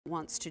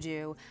wants to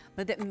do,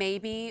 but that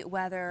maybe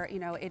whether, you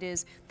know, it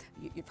is,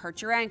 you've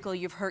hurt your ankle,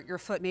 you've hurt your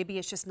foot, maybe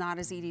it's just not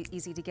as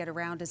easy to get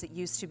around as it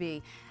used to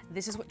be.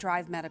 This is what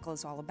Drive Medical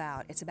is all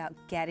about. It's about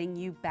getting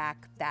you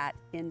back that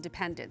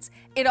independence.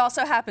 It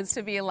also happens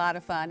to be a lot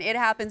of fun. It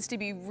happens to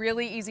be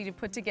really easy to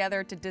put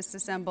together, to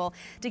disassemble,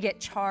 to get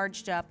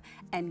charged up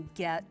and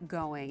get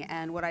going.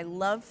 And what I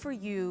love for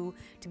you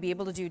to be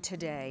able to do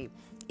today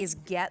is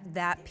get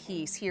that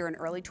piece here in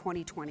early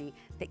 2020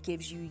 that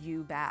gives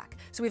you back.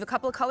 So we have a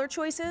couple of color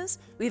choices.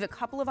 We have a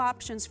couple of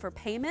options for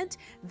payment.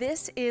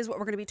 This is what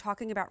we're going to be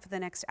talking about for the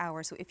next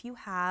hour. So if you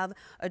have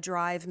a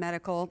Drive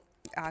Medical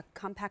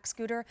compact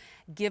scooter,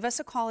 give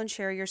us a call and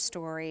share your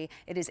story.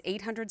 It is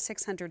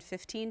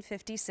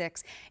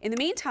 800-600-1556. In the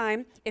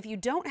meantime, if you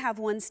don't have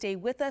one, stay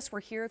with us. We're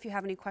here. If you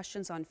have any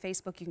questions on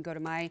Facebook, you can go to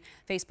my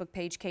Facebook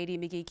page, Katie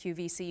McGee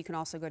QVC. You can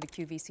also go to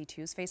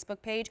QVC2's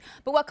Facebook page.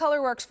 But what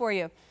color works for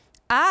you?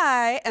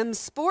 I am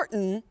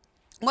sporting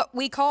what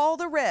we call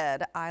the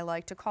red. I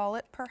like to call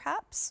it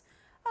perhaps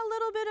a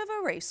little bit of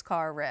a race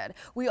car red.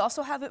 We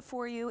also have it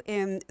for you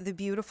in the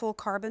beautiful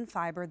carbon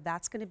fiber.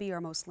 That's going to be our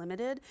most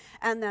limited.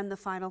 And then the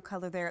final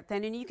color there.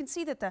 Then, and you can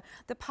see that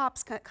the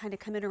pops kind of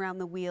come in around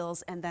the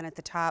wheels, and then at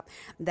the top,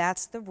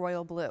 that's the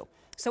royal blue.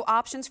 So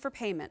options for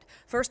payment.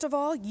 First of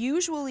all,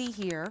 usually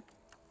here,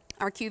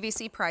 our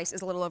QVC price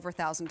is a little over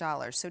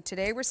 $1,000. So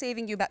today we're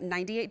saving you about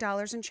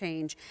 $98 and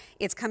change.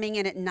 It's coming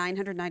in at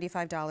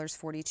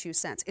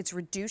 $995.42. It's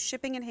reduced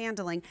shipping and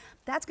handling.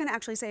 That's going to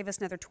actually save us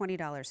another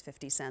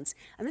 $20.50.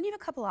 And then you have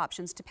a couple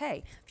options to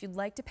pay. If you'd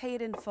like to pay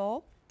it in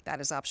full,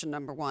 that is option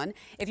number one.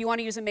 If you want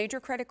to use a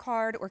major credit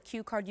card or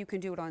Q card, you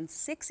can do it on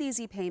 6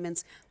 easy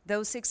payments.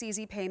 Those 6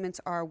 easy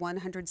payments are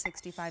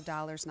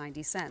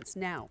 $165.90.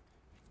 Now,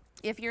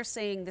 if you're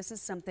saying this is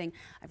something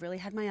I've really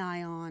had my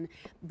eye on,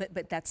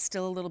 but that's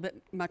still a little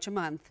bit much a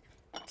month,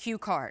 Q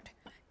card.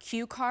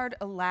 Q card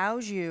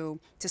allows you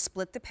to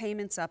split the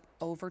payments up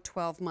over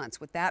 12 months.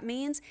 What that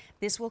means,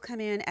 this will come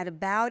in at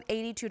about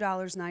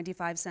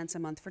 $82.95 a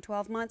month for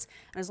 12 months.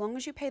 And as long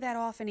as you pay that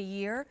off in a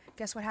year,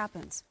 guess what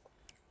happens?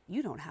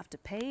 You don't have to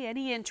pay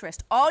any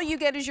interest. All you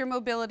get is your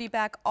mobility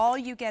back. All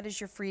you get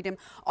is your freedom.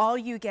 All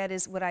you get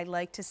is what I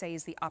like to say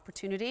is the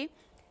opportunity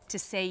to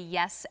say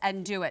yes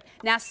and do it.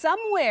 Now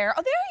somewhere,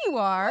 oh, there you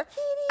are.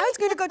 I was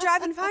going to go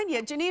drive and find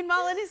you. Janine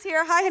Mullen is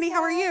here. Hi, honey,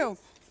 how are you?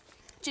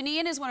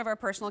 Janine is one of our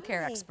personal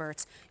care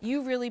experts.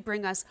 You really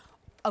bring us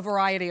a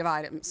variety of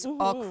items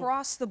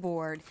across the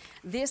board.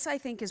 This, I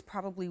think, is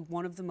probably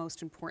one of the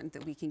most important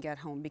that we can get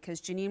home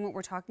because, Janine, what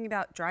we're talking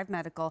about, Drive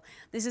Medical,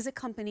 this is a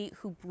company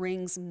who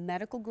brings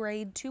medical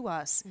grade to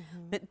us,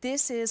 but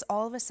this is,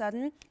 all of a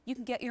sudden, you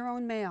can get your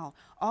own mail.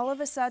 All of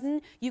a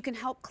sudden, you can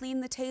help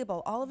clean the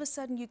table. All of a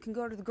sudden, you can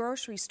go to the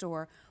grocery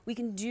store. We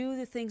can do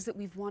the things that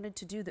we've wanted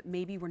to do that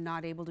maybe we're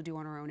not able to do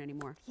on our own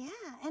anymore. Yeah,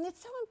 and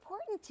it's so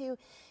important to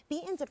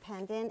be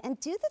independent and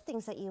do the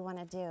things that you want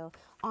to do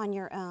on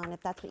your own,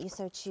 if that's what you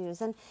so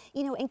choose. And,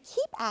 you know, and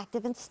keep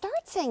active and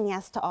start saying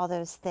yes to all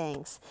those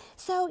things.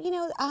 So, you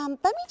know,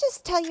 let me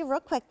just tell you real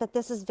quick that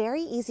this is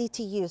very easy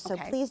to use. So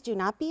please do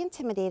not be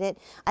intimidated.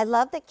 I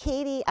love that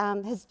Katie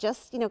has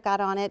just, you know, got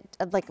on it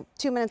like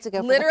 2 minutes ago.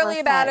 Literally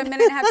about a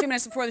minute and a half, 2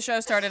 minutes before the show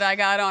started, I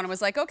got on and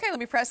was like, okay, let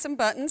me press some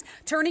buttons.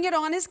 Turning it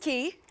on is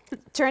key.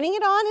 Turning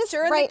it on is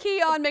Turn the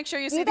key on, make sure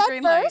you see the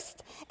green light.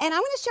 First. And I'm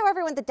going to show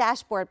everyone the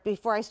dashboard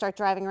before I start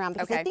driving around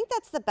because I think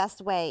that's the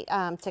best way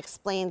to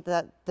explain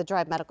the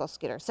Drive Medical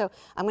scooter. So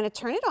I'm going to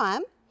turn it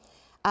on.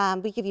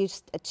 We give you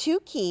 2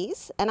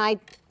 keys, and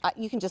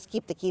you can just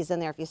keep the keys in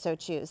there if you so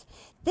choose.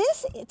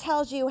 This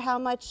tells you how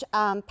much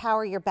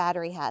power your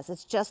battery has.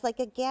 It's just like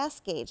a gas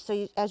gauge.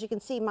 So as you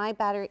can see, my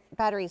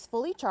battery is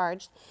fully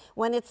charged.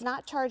 When it's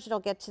not charged, it'll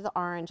get to the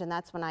orange, and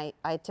that's when I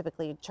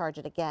typically charge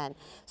it again.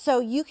 So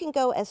you can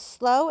go as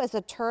slow as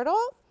a turtle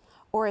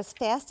or as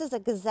fast as a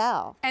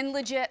gazelle. And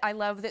legit, I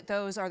love that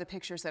those are the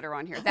pictures that are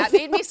on here. That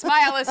made me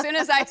smile as soon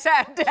as I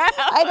sat down.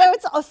 I know,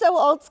 it's so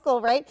old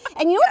school, right?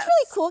 And you know what's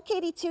really cool,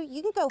 Katie, too?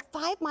 You can go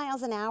 5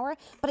 miles an hour,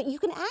 but you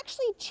can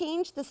actually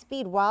change the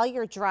speed while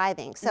you're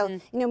driving. So, you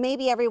know,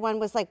 maybe everyone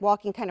was like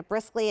walking kind of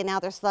briskly and now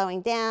they're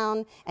slowing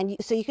down. And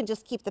so you can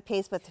just keep the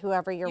pace with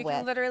whoever you're with. You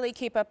can literally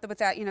keep up with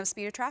that, you know,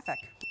 speed of traffic.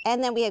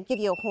 And then we give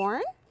you a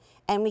horn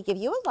and we give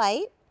you a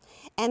light.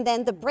 And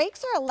then the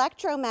brakes are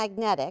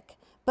electromagnetic,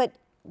 but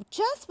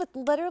just with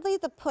literally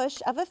the push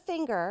of a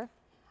finger,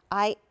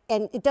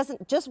 and it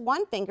doesn't just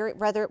one finger,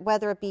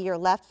 whether it be your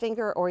left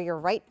finger or your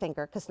right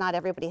finger, because not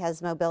everybody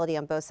has mobility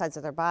on both sides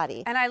of their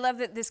body. And I love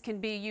that this can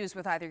be used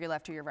with either your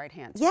left or your right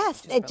hand.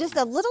 Yes, just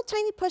a little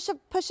tiny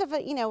push of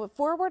a, you know,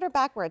 forward or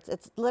backwards.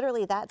 It's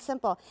literally that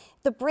simple.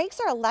 The brakes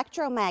are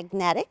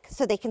electromagnetic,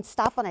 so they can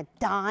stop on a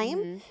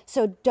dime.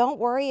 So don't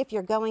worry if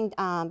you're going,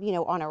 you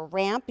know, on a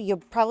ramp. You'll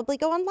probably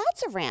go on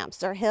lots of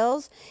ramps or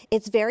hills.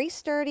 It's very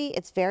sturdy.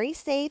 It's very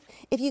safe.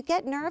 If you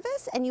get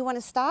nervous and you want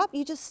to stop,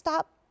 you just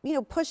stop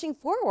pushing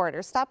forward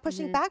or stop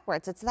pushing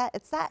backwards. It's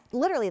that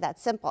literally that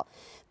simple.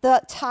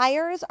 The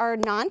tires are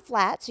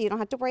non-flat, so you don't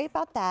have to worry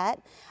about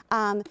that.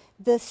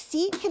 The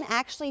seat can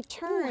actually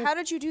turn. Ooh, how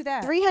did you do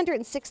that?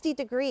 360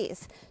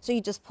 degrees. So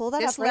you just pull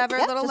that this up. Lever,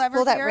 right, little just lever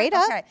pull that here? right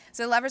up. Okay,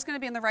 so the lever's going to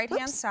be on the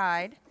right-hand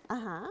side.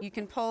 You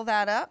can pull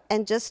that up.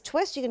 And just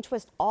twist. You can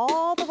twist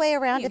all the way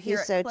around if you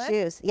so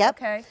choose. Yep.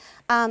 Okay.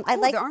 I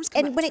like, the arms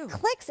come and up when too. it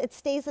clicks, it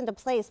stays into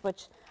place,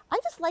 which I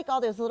just like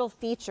all those little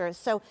features.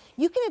 So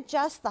you can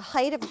adjust the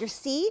height of your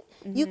seat.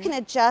 You can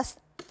adjust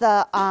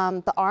the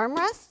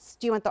armrests.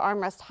 Do you want the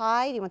armrest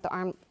high? Do you want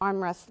the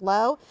armrest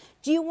low?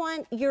 Do you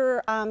want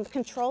your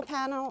control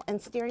panel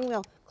and steering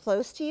wheel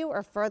close to you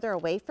or further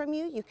away from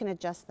you? You can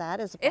adjust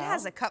that as well. It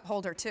has a cup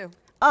holder too.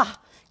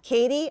 Ah,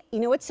 Katie, you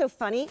know what's so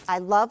funny? I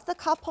love the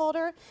cup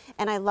holder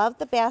and I love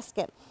the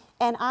basket.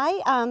 And I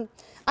kind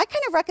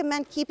of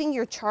recommend keeping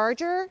your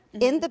charger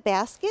in the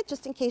basket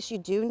just in case you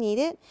do need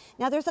it.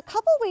 Now there's a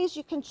couple ways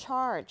you can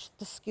charge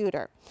the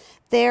scooter.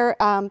 There,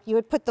 you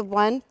would put the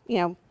one,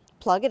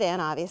 plug it in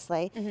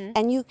obviously,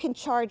 and you can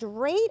charge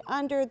right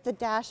under the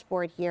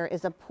dashboard. Here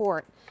is a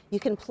port.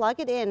 You can plug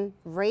it in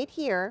right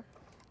here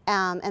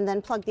and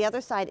then plug the other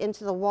side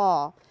into the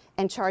wall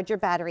and charge your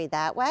battery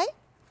that way.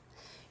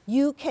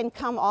 You can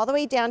come all the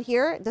way down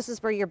here. This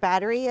is where your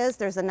battery is.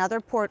 There's another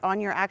port on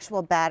your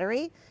actual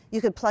battery. You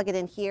could plug it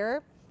in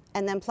here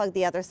and then plug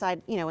the other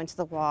side, into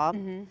the wall.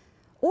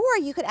 Or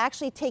you could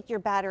actually take your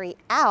battery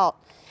out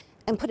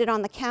and put it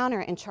on the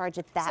counter and charge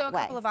it that way. So a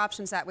couple of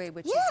options that way,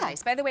 which is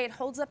nice. By the way, it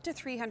holds up to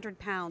 300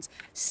 pounds.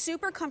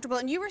 Super comfortable.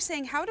 And you were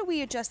saying, how do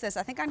we adjust this?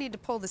 I think I need to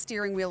pull the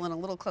steering wheel in a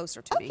little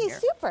closer to me here. Okay,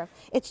 super.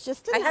 It's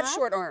just a I have knob.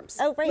 short arms.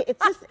 Oh, right. It's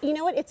just, you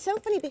know what? It's so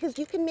funny because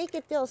you can make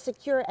it feel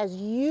secure as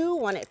you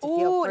want it to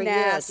feel for you.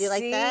 Do you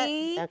like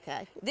that?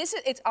 Okay.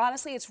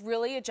 It's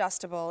really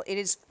adjustable. It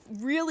is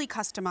really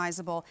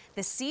customizable.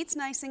 The seat's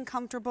nice and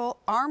comfortable.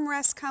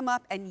 Armrests come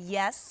up, and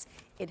yes,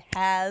 it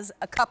has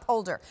a cup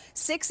holder.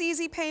 6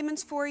 easy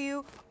payments for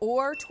you,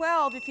 or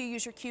 12 if you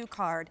use your Q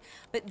card.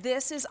 But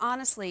this is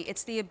honestly,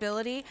 it's the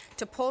ability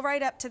to pull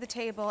right up to the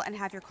table and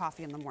have your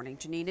coffee in the morning,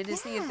 Janine. It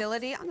is the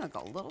ability, I'm gonna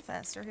go a little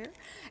faster here.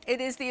 It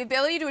is the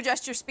ability to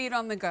adjust your speed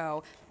on the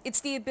go.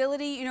 It's the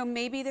ability,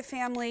 maybe the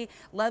family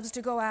loves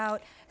to go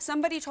out.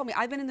 Somebody told me,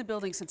 I've been in the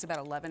building since about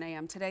 11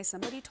 a.m. today.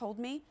 Somebody told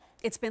me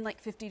it's been like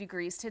 50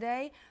 degrees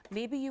today.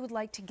 Maybe you would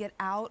like to get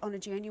out on a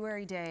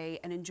January day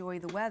and enjoy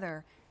the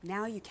weather.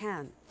 Now you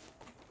can.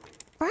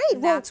 Right.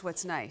 And that's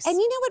what's nice. And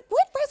you know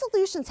what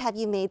resolutions have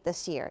you made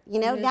this year?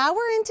 Now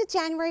we're into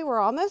January. We're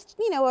almost,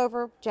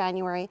 over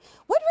January.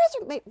 What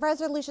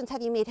resolutions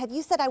have you made? Have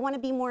you said, I want to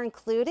be more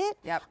included?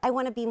 Yep. I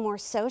want to be more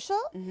social?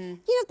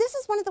 This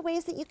is one of the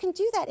ways that you can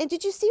do that. And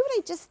did you see what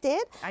I just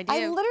did? I do.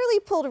 I literally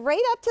pulled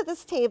right up to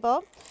this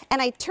table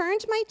and I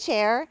turned my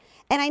chair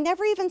and I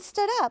never even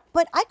stood up.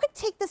 But I could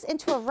take this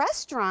into a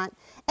restaurant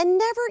and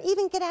never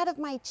even get out of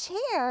my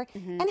chair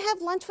and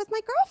have lunch with my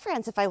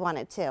girlfriends if I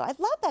wanted to. I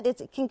love that.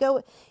 It can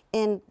go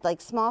in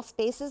like small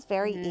spaces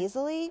very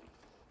easily.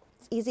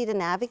 It's easy to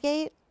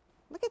navigate.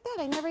 Look at that,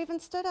 I never even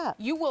stood up.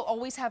 You will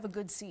always have a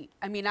good seat.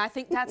 I mean, I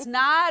think that's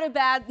not a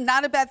bad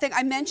thing.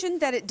 I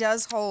mentioned that it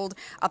does hold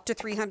up to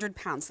 300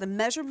 pounds. The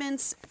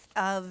measurements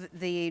of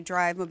the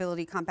Drive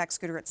Mobility Compact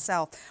Scooter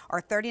itself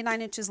are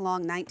 39 inches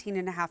long,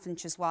 19.5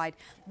 inches wide.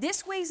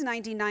 This weighs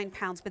 99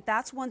 pounds, but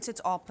that's once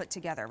it's all put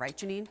together, right,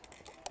 Janine?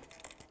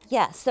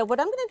 Yes, so what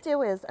I'm gonna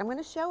do is, I'm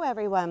gonna show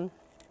everyone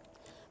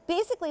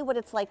basically what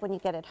it's like when you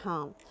get it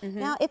home.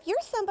 Now, if you're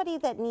somebody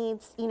that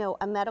needs,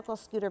 a medical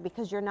scooter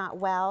because you're not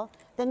well,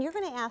 then you're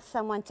gonna ask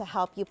someone to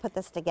help you put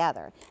this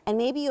together. And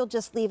maybe you'll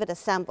just leave it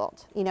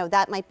assembled.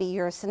 That might be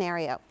your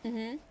scenario.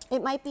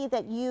 It might be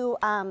that you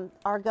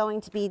are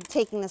going to be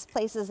taking this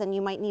places and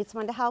you might need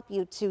someone to help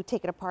you to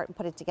take it apart and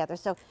put it together.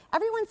 So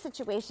everyone's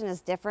situation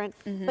is different,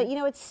 but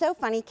it's so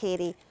funny,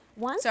 Katie.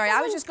 Sorry,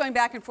 I was just going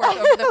back and forth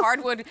over the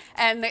hardwood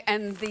and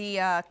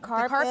the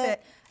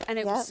carpet, and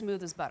it was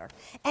smooth as butter.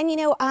 And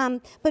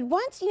but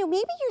once, maybe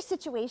your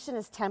situation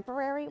is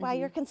temporary while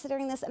you're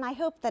considering this, and I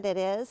hope that it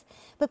is,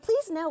 but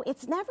please know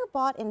it's never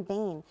bought in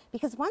vain,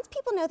 because once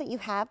people know that you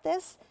have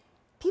this,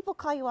 people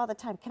call you all the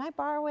time. Can I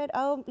borrow it?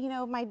 Oh,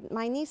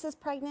 my niece is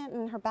pregnant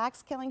and her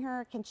back's killing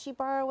her. Can she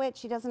borrow it?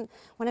 She doesn't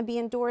want to be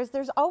indoors.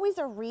 There's always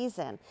a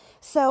reason.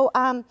 So,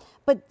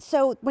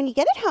 so when you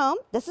get it home,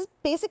 this is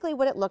basically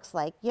what it looks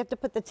like. You have to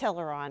put the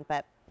tiller on,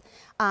 but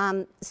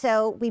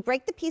so we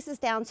break the pieces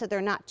down so they're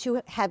not too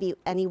heavy,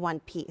 any one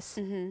piece.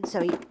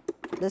 So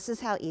this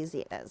is how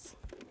easy it is.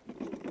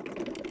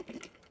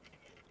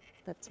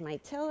 That's my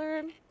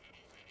tiller.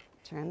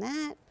 Turn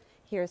that.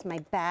 Here's my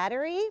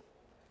battery.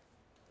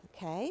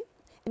 Okay.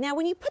 Now,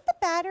 when you put the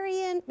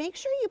battery in, make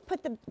sure you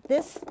put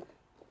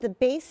the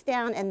base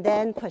down and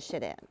then push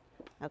it in.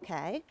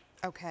 Okay.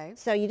 Okay.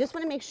 So you just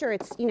want to make sure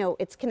it's,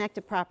 it's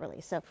connected properly.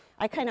 So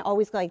I kind of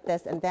always go like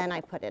this and then I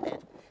put it in.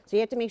 So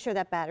you have to make sure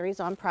that battery's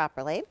on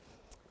properly.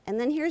 And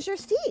then here's your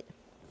seat.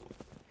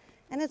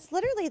 And it's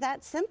literally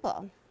that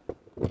simple.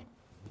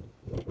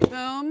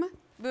 Boom,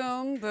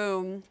 boom,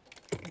 boom.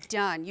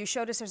 done. You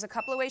showed us there's a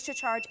couple of ways to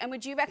charge, and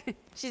would you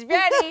she's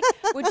ready.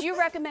 Would you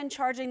recommend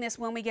charging this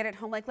when we get it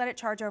home? Like let it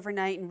charge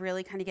overnight and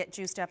really kind of get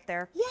juiced up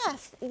there?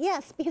 Yes,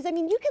 yes, because I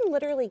mean you can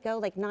literally go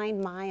like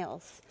 9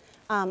 miles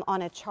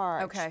on a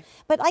charge. Okay.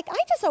 But like I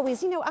just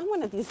always, you know, I'm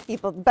one of these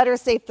people, better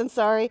safe than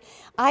sorry.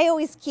 I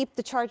always keep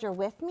the charger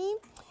with me.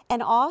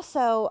 And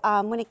also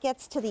when it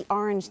gets to the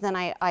orange, then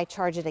I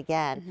charge it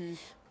again.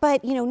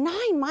 But you know,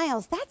 9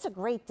 miles, that's a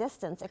great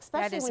distance,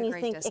 especially when you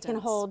think it can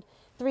hold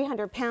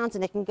 300 pounds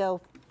and it can go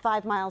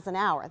 5 miles an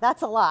hour.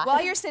 That's a lot.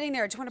 While you're sitting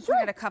there, I just want to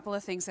point out a couple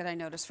of things that I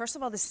noticed. First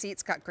of all, the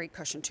seat's got great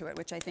cushion to it,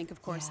 which I think,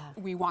 of course,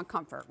 we want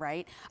comfort,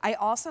 right? I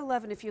also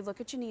love, and if you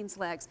look at Janine's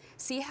legs,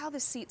 see how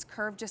the seat's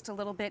curved just a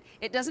little bit?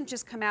 It doesn't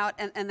just come out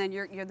and then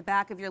the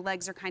back of your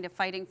legs are kind of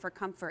fighting for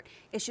comfort.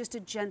 It's just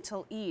a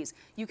gentle ease.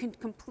 You can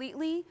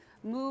completely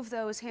move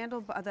those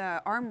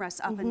the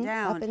armrests up and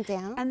down.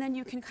 And then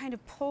you can kind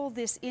of pull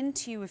this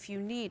into you if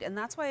you need. And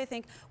that's why I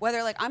think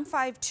whether like I'm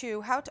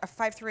 5'2",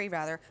 5'3"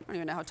 rather, I don't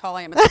even know how tall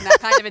I am. It's that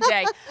kind of a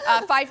day.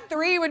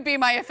 5'3" would be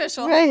my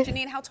official. Right.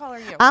 Janine, how tall are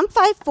you? I'm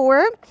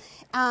 5'4".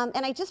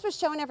 And I just was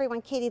showing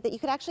everyone, Katie, that you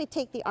could actually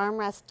take the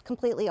armrest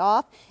completely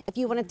off if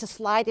you wanted to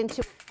slide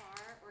into a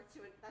car or to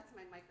that's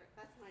my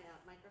microphone.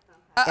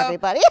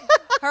 Everybody.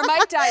 Her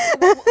mic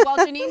died. So while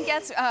Janine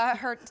gets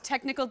her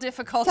technical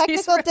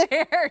difficulties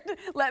repaired,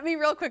 let me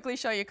real quickly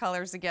show you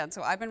colors again.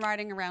 So I've been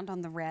riding around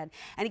on the red.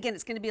 And again,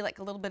 it's going to be like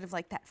a little bit of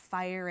like that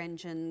fire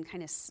engine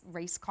kind of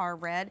race car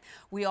red.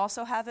 We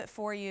also have it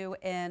for you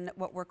in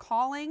what we're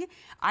calling,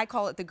 I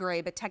call it the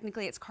gray, but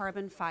technically it's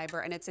carbon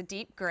fiber and it's a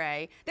deep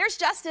gray. There's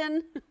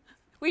Justin.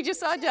 We just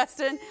saw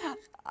Justin,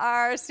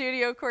 our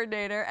studio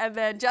coordinator, and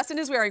then Justin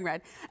is wearing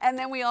red. And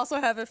then we also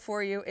have it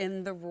for you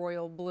in the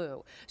royal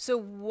blue. So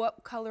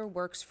what color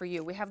works for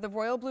you? We have the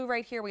royal blue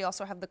right here. We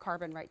also have the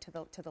carbon right to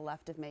the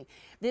left of me.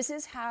 This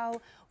is how,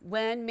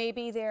 when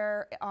maybe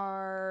there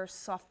are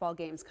softball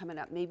games coming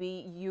up,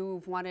 maybe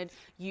you've wanted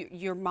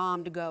your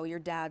mom to go, your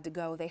dad to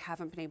go, they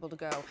haven't been able to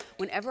go.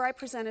 Whenever I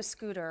present a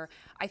scooter,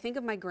 I think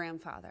of my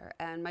grandfather,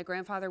 and my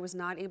grandfather was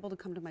not able to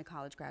come to my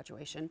college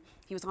graduation.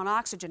 He was on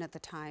oxygen at the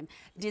time.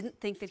 Didn't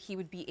think that he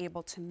would be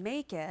able to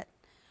make it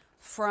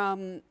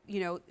from,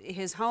 you know,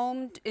 his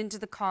home into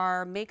the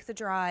car, make the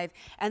drive,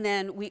 and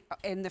then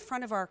in the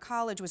front of our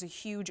college was a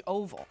huge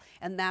oval,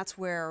 and that's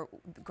where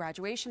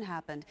graduation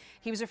happened.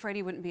 He was afraid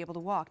he wouldn't be able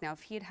to walk. Now,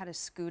 if he had had a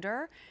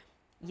scooter,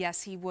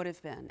 yes, he would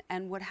have been.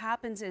 And what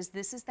happens is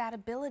this is that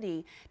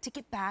ability to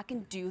get back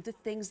and do the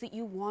things that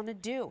you want to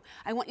do.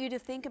 I want you to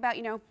think about,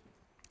 you know,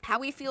 how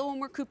we feel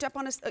when we're cooped up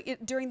on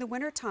during the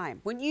winter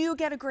time. When you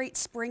get a great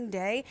spring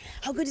day,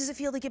 how good does it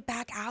feel to get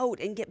back out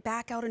and get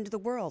back out into the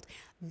world?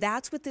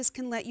 That's what this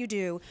can let you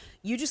do.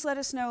 You just let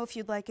us know if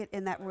you'd like it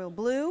in that royal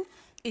blue,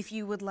 if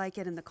you would like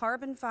it in the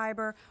carbon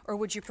fiber, or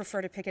would you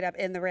prefer to pick it up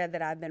in the red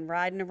that I've been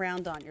riding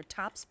around on. Your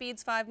top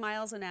speed's 5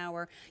 miles an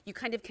hour. You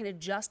kind of can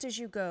adjust as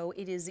you go.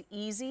 It is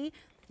easy.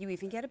 You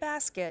even get a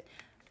basket.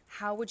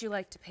 How would you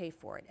like to pay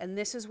for it? And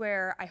this is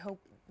where I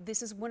hope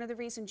this is one of the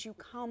reasons you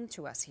come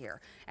to us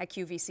here at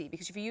QVC,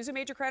 because if you use a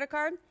major credit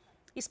card,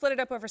 you split it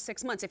up over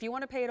 6 months. If you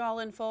want to pay it all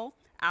in full,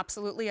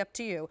 absolutely up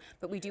to you,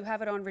 but we do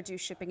have it on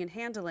reduced shipping and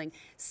handling.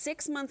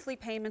 6 monthly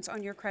payments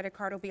on your credit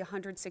card will be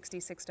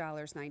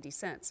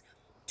 $166.90.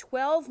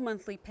 12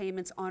 monthly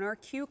payments on our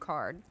Q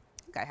card,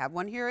 I have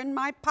one here in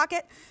my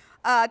pocket,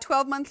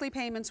 12 monthly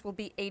payments will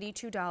be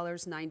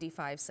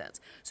 $82.95.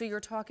 So you're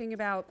talking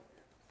about,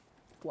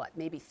 what,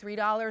 maybe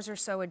 $3 or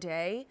so a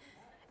day?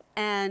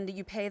 And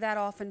you pay that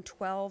off in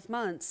 12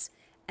 months,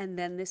 and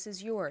then this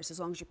is yours. As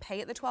long as you pay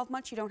it the 12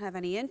 months, you don't have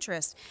any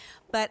interest.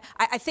 But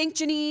I think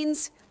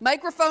Janine's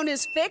microphone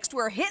is fixed.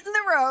 We're hitting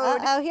the road.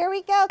 Oh, here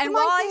we go. And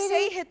while I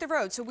say hit the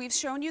road, so we've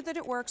shown you that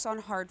it works on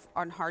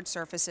hard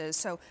surfaces,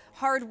 so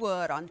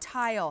hardwood, on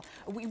tile.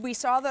 We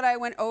saw that I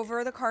went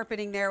over the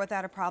carpeting there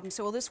without a problem.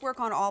 So will this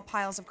work on all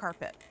piles of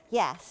carpet?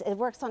 Yes, it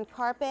works on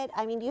carpet.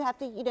 I mean, you have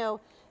to, you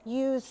know,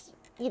 use,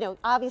 you know,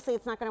 obviously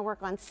it's not going to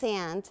work on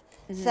sand.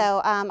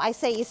 So I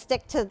say you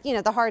stick to, you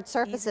know, the hard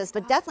surfaces,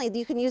 but definitely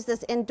you can use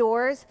this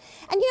indoors.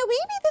 And, you know,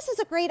 maybe this is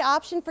a great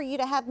option for you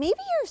to have. Maybe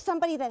you're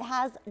somebody that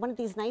has one of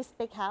these nice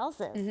big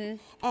houses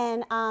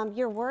and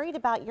you're worried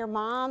about your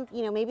mom,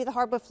 you know, maybe the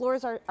hardwood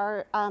floors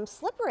are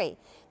slippery.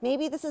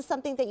 Maybe this is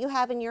something that you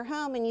have in your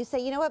home and you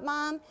say, you know what,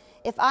 Mom,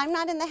 if I'm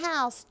not in the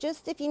house,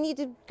 just if you need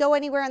to go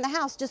anywhere in the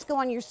house, just go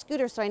on your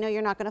scooter so I know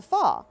you're not going to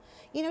fall.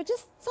 You know,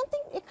 just something,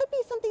 it could be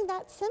something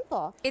that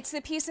simple. It's the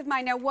peace of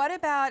mind. Now, what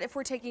about if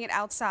we're taking it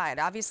outside?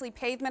 Obviously,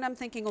 pavement, I'm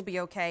thinking, will be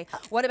okay.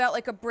 What about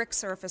like a brick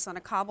surface on a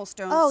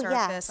cobblestone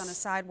surface, on a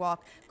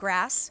sidewalk?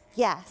 Grass?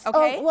 Yes.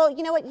 Okay. Oh, well,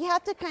 you know what? You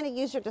have to kind of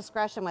use your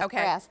discretion with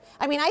grass.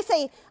 I mean, I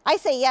say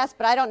yes,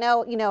 but I don't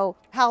know, you know,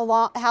 how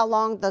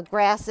long the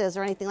grass is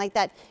or anything like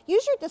that.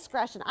 Use your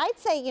discretion. I'd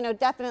say, you know,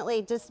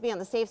 definitely just to be on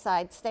the safe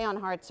side, stay on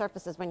hard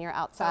surfaces when you're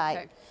outside.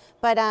 Okay.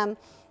 But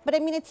But I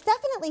mean, it's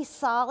definitely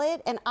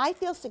solid, and I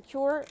feel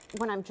secure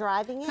when I'm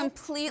driving it.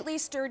 Completely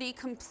sturdy,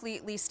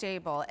 completely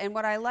stable. And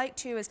what I like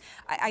too is,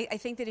 I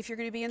think that if you're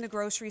going to be in the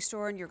grocery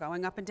store and you're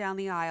going up and down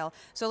the aisle,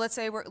 so let's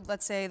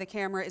say the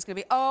camera is going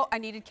to be, oh, I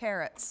needed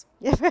carrots.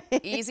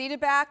 Easy to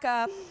back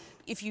up.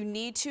 If you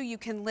need to, you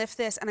can lift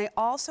this. And I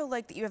also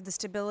like that you have the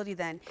stability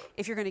then.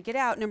 If you're going to get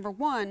out, number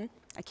one,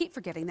 I keep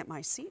forgetting that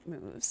my seat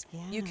moves.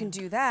 Yeah. You can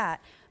do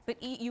that.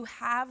 But you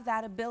have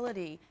that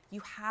ability.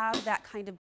 You have that kind of